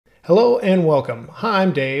Hello and welcome. Hi,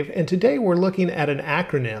 I'm Dave, and today we're looking at an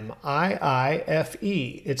acronym,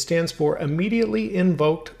 IIFE. It stands for Immediately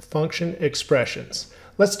Invoked Function Expressions.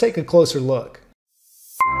 Let's take a closer look.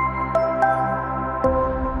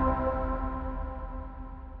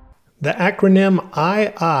 The acronym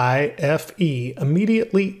IIFE,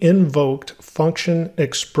 Immediately Invoked Function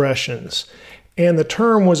Expressions, and the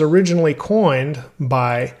term was originally coined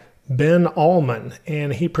by Ben Alman,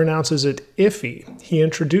 and he pronounces it IIFE. He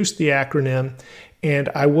introduced the acronym, and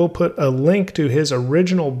I will put a link to his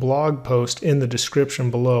original blog post in the description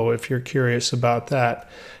below if you're curious about that.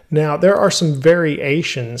 Now, there are some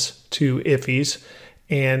variations to IIFEs,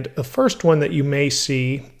 and the first one that you may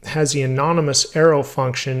see has the anonymous arrow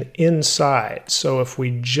function inside. So if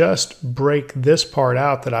we just break this part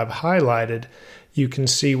out that I've highlighted, you can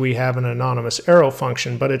see we have an anonymous arrow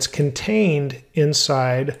function, but it's contained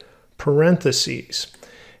inside parentheses,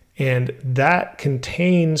 and that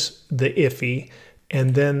contains the IIFE,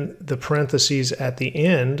 and then the parentheses at the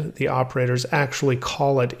end, the operators actually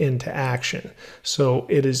call it into action. So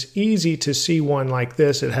it is easy to see one like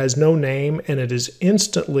this. It has no name and it is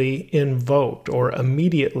instantly invoked or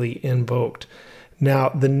immediately invoked. Now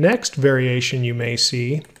the next variation you may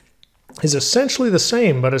see is essentially the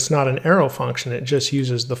same, but it's not an arrow function. It just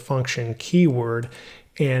uses the function keyword,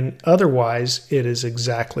 and otherwise it is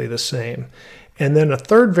exactly the same. And then a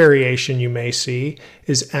third variation you may see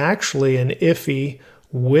is actually an IIFE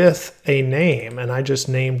with a name, and I just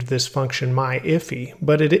named this function myIIFE,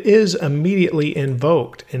 but it is immediately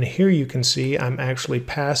invoked. And here you can see I'm actually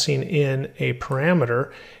passing in a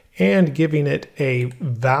parameter and giving it a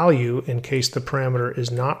value in case the parameter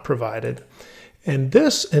is not provided. And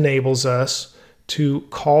this enables us to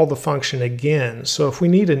call the function again. So if we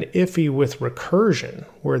need an IIFE with recursion,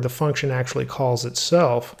 where the function actually calls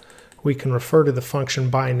itself, we can refer to the function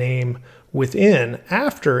by name within.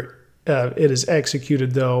 After it is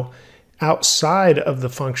executed, though, outside of the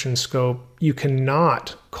function scope, you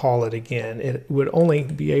cannot call it again. It would only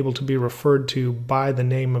be able to be referred to by the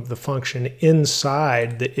name of the function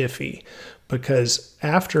inside the IIFE, because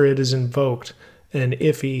after it is invoked, an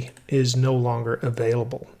IIFE is no longer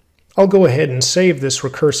available. I'll go ahead and save this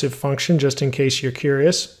recursive function just in case you're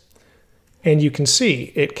curious. And you can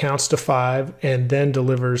see it counts to 5 and then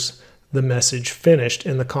delivers the message finished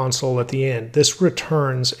in the console at the end. This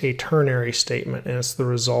returns a ternary statement, and it's the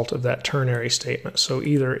result of that ternary statement. So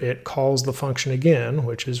either it calls the function again,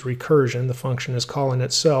 which is recursion, the function is calling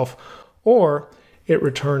itself, or it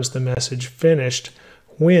returns the message finished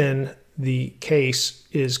when the case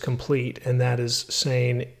is complete, and that is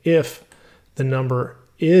saying if the number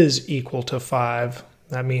is equal to 5,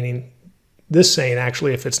 that meaning this saying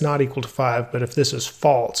actually if it's not equal to 5, but if this is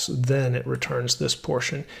false, then it returns this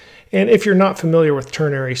portion. And if you're not familiar with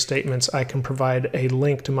ternary statements, I can provide a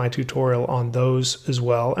link to my tutorial on those as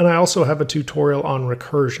well. And I also have a tutorial on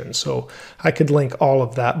recursion, so I could link all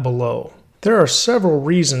of that below. There are several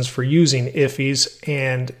reasons for using IIFEs,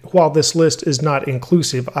 and while this list is not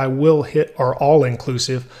inclusive, I will hit, or all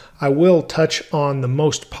inclusive, I will touch on the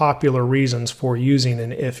most popular reasons for using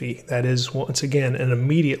an IIFE. That is, once again, an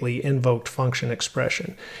immediately invoked function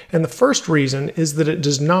expression. And the first reason is that it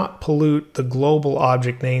does not pollute the global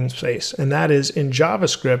object namespace, and that is in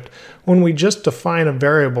JavaScript, when we just define a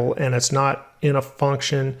variable and it's not in a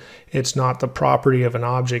function, it's not the property of an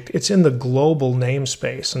object, it's in the global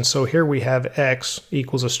namespace. And so here we have x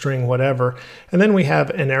equals a string whatever, and then we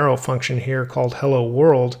have an arrow function here called hello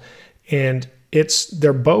world, and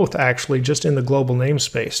they're both actually just in the global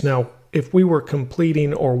namespace. Now, if we were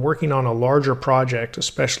completing or working on a larger project,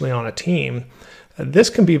 especially on a team,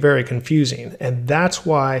 this can be very confusing, and that's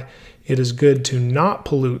why it is good to not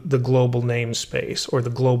pollute the global namespace, or the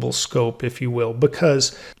global scope, if you will,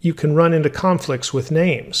 because you can run into conflicts with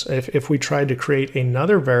names. If we tried to create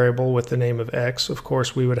another variable with the name of x, of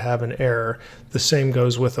course we would have an error. The same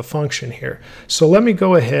goes with a function here. So let me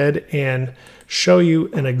go ahead and show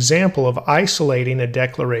you an example of isolating a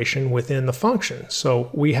declaration within the function. So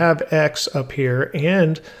we have x up here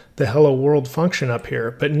and the hello world function up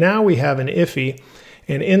here, but now we have an IIFE,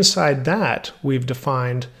 and inside that we've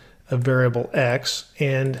defined a variable x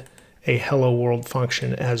and a hello world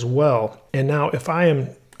function as well. And now if I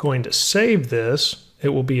am going to save this, it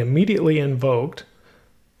will be immediately invoked,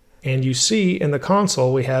 and you see in the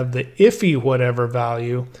console we have the IIFE whatever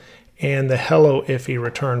value and the hello IIFE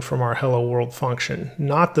returned from our hello world function,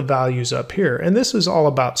 not the values up here. And this is all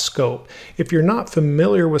about scope. If you're not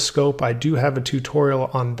familiar with scope, I do have a tutorial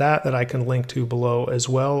on that I can link to below as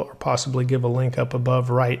well, or possibly give a link up above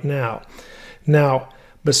right now. Now,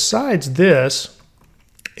 besides this,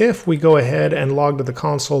 if we go ahead and log to the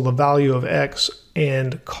console the value of x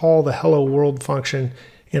and call the hello world function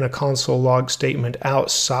in a console log statement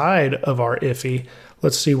outside of our IIFE,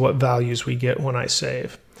 let's see what values we get when I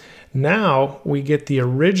save. Now we get the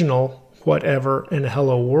original whatever and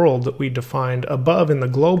hello world that we defined above in the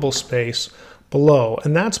global space below.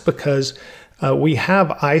 And that's because we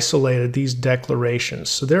have isolated these declarations.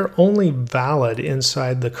 So they're only valid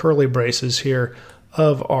inside the curly braces here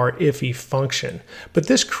of our IIFE function. But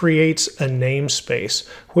this creates a namespace,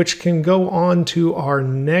 which can go on to our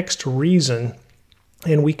next reason,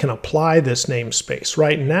 and we can apply this namespace.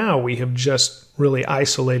 Right now, we have just really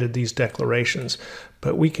isolated these declarations,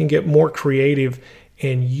 but we can get more creative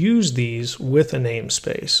and use these with a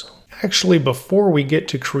namespace. Actually, before we get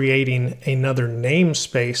to creating another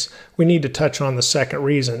namespace, we need to touch on the second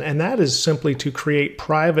reason, and that is simply to create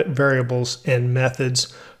private variables and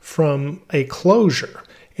methods from a closure.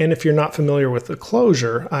 And if you're not familiar with the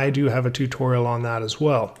closure, I do have a tutorial on that as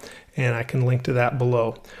well, and I can link to that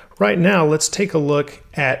below. Right now, let's take a look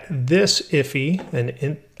at this IIFE,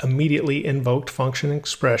 an immediately invoked function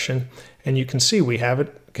expression, and you can see we have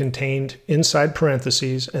it contained inside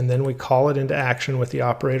parentheses, and then we call it into action with the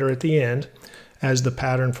operator at the end, as the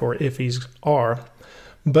pattern for IIFEs are.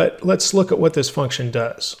 But let's look at what this function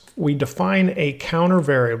does. We define a counter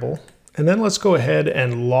variable, and then let's go ahead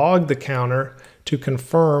and log the counter to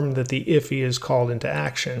confirm that the IIFE is called into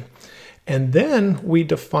action. And then we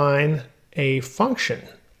define a function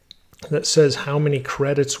that says how many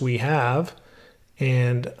credits we have,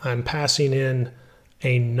 and I'm passing in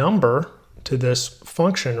a number to this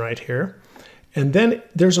function right here. And then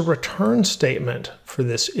there's a return statement for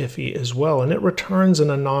this IIFE as well, and it returns an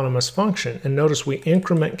anonymous function. And notice we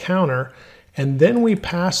increment counter, and then we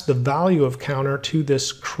pass the value of counter to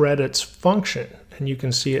this credits function. And you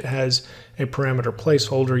can see it has a parameter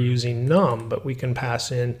placeholder using num, but we can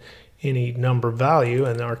pass in any number value,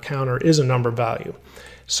 and our counter is a number value.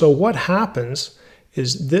 So what happens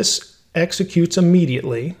is this executes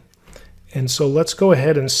immediately. And so let's go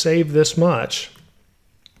ahead and save this much.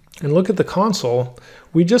 And look at the console.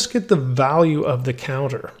 We just get the value of the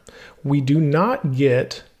counter. We do not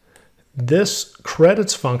get this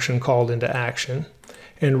credits function called into action.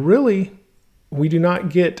 And really, we do not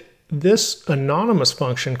get this anonymous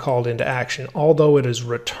function called into action, although it is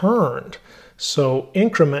returned. So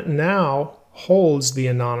increment now holds the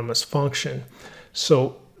anonymous function.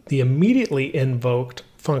 So the immediately invoked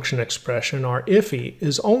function expression, our IIFE,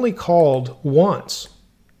 is only called once,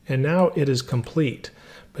 and now it is complete.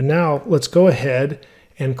 But now let's go ahead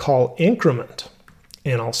and call increment,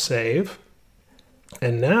 and I'll save.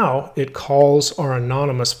 And now it calls our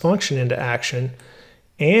anonymous function into action,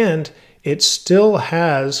 and it still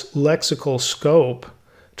has lexical scope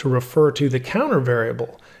to refer to the counter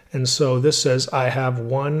variable. And so this says I have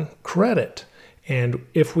 1 credit. And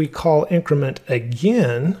if we call increment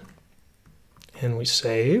again, and we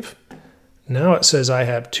save, now it says I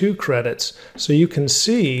have 2 credits. So you can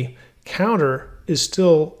see counter is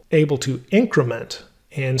still able to increment.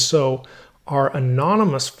 And so our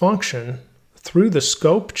anonymous function through the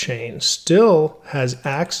scope chain still has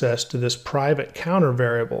access to this private counter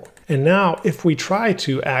variable. And now if we try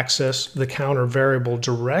to access the counter variable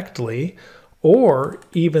directly, or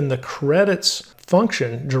even the credits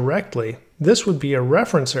function directly, this would be a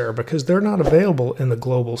reference error because they're not available in the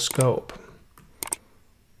global scope.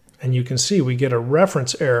 And you can see we get a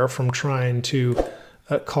reference error from trying to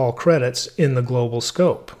call credits in the global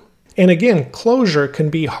scope. And again, closure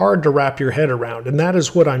can be hard to wrap your head around, and that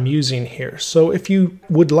is what I'm using here. So if you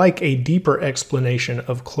would like a deeper explanation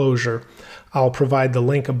of closure, I'll provide the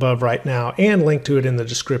link above right now and link to it in the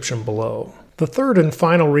description below. The third and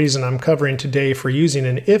final reason I'm covering today for using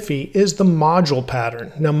an IIFE is the module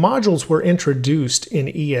pattern. Now, modules were introduced in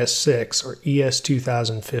ES6 or ES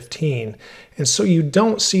 2015, and so you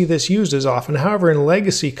don't see this used as often. However, in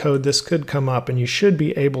legacy code, this could come up and you should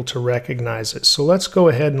be able to recognize it. So let's go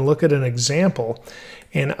ahead and look at an example.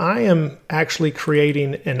 And I am actually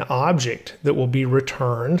creating an object that will be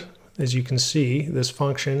returned. As you can see, this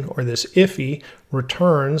function or this IIFE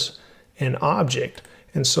returns an object.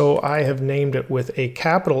 And so I have named it with a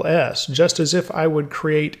capital S, just as if I would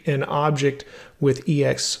create an object with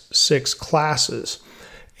ES6 classes.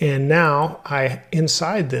 And now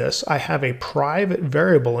inside this, I have a private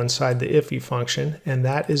variable inside the IIFE function, and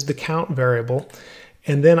that is the count variable.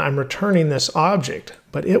 And then I'm returning this object,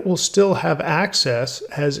 but it will still have access,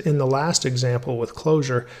 as in the last example with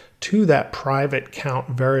closure, to that private count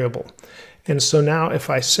variable. And so now if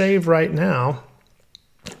I save right now,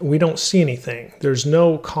 we don't see anything. There's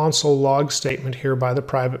no console log statement here by the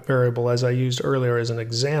private variable as I used earlier as an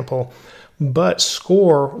example, but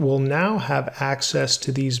score will now have access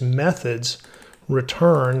to these methods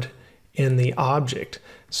returned in the object.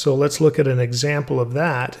 So let's look at an example of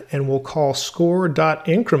that, and we'll call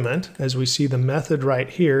score.increment as we see the method right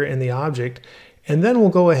here in the object, and then we'll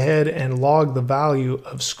go ahead and log the value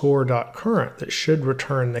of score.current that should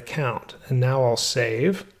return the count. And now I'll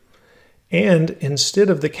save, and instead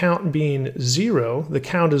of the count being 0, the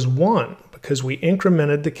count is 1 because we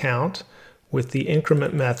incremented the count with the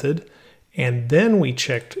increment method, and then we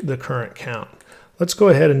checked the current count. Let's go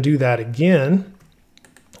ahead and do that again,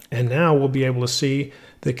 and now we'll be able to see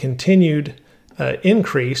the continued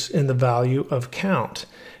increase in the value of count.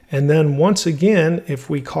 And then once again, if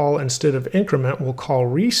we call, instead of increment, we'll call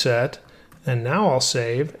reset, and now I'll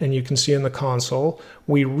save, and you can see in the console,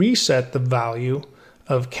 we reset the value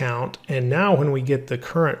of count, and now when we get the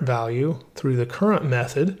current value through the current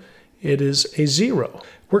method, it is a 0.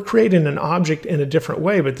 We're creating an object in a different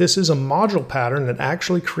way, but this is a module pattern that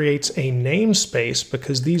actually creates a namespace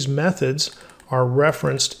because these methods are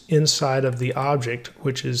referenced inside of the object,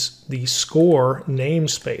 which is the score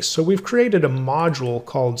namespace. So we've created a module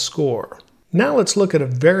called score. Now let's look at a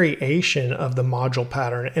variation of the module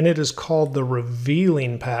pattern, and it is called the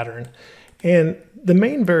revealing pattern. And the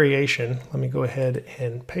main variation, let me go ahead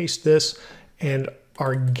and paste this, and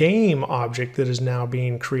our game object that is now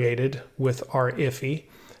being created with our IIFE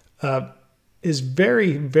is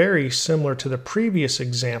very, very similar to the previous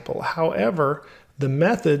example. However, the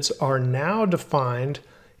methods are now defined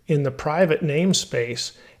in the private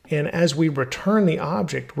namespace, and as we return the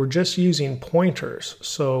object, we're just using pointers.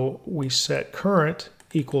 So we set current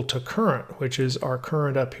equal to current, which is our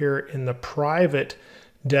current up here in the private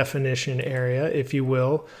definition area, if you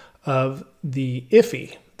will, of the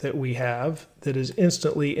IIFE that we have that is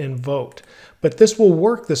instantly invoked. But this will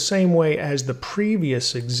work the same way as the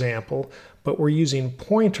previous example, but we're using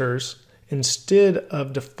pointers instead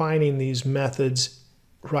of defining these methods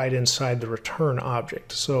right inside the return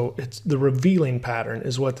object. So it's the revealing pattern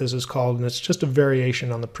is what this is called, and it's just a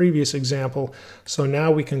variation on the previous example. So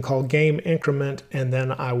now we can call game increment, and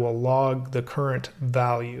then I will log the current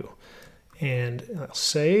value. And I'll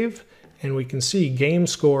save, and we can see game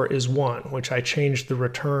score is 1, which I changed the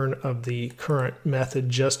return of the current method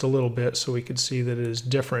just a little bit so we could see that it is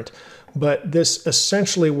different. But this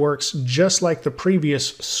essentially works just like the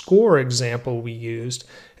previous score example we used,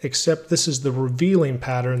 except this is the revealing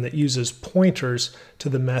pattern that uses pointers to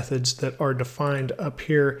the methods that are defined up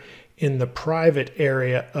here in the private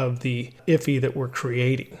area of the IIFE that we're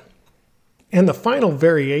creating. And the final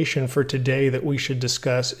variation for today that we should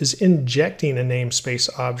discuss is injecting a namespace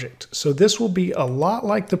object. So this will be a lot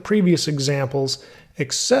like the previous examples,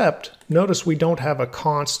 except notice we don't have a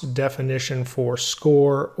const definition for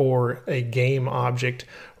score or a game object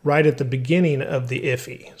right at the beginning of the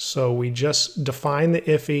IIFE. So we just define the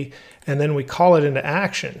IIFE and then we call it into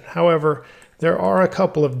action. However, there are a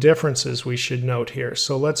couple of differences we should note here.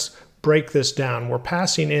 So let's break this down. We're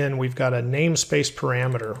passing in, we've got a namespace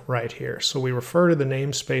parameter right here. So we refer to the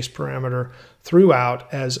namespace parameter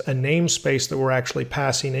throughout as a namespace that we're actually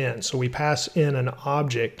passing in. So we pass in an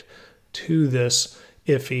object to this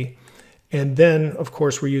IIFE, and then of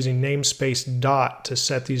course we're using namespace dot to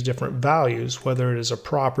set these different values, whether it is a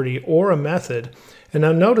property or a method. And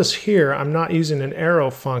now notice here, I'm not using an arrow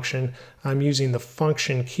function, I'm using the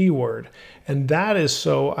function keyword. And that is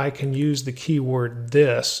so I can use the keyword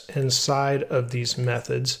this inside of these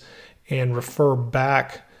methods and refer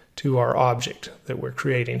back to our object that we're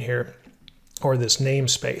creating here, or this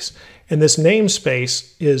namespace. And this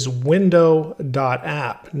namespace is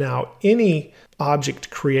window.app. Now, any object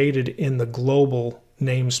created in the global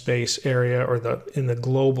namespace area or in the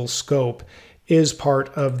global scope is part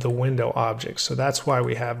of the window object. So that's why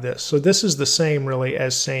we have this. So this is the same really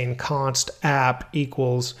as saying const app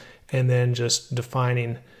equals and then just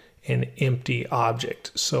defining an empty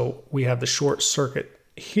object. So we have the short circuit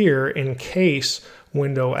here in case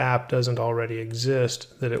window app doesn't already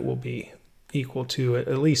exist, that it will be equal to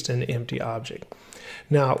at least an empty object.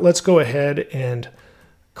 Now let's go ahead and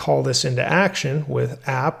call this into action with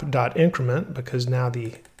app.increment because now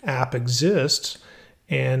the app exists.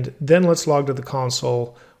 And then let's log to the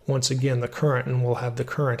console once again the current, and we'll have the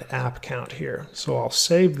current app count here. So I'll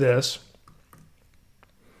save this,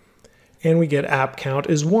 and we get app count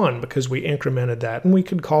is 1 because we incremented that. And we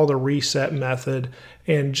could call the reset method,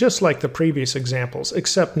 and just like the previous examples,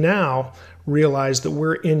 except now realize that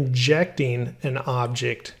we're injecting an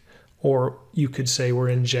object, or you could say we're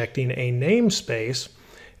injecting a namespace,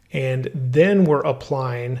 and then we're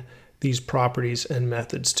applying these properties and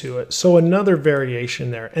methods to it. So another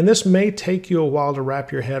variation there. And this may take you a while to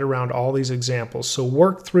wrap your head around all these examples. So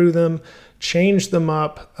work through them, change them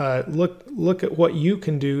up, look at what you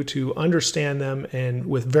can do to understand them and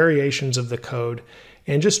with variations of the code,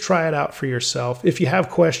 and just try it out for yourself. If you have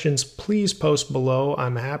questions, please post below.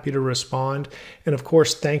 I'm happy to respond. And of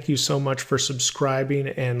course, thank you so much for subscribing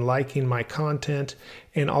and liking my content.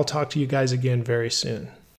 And I'll talk to you guys again very soon.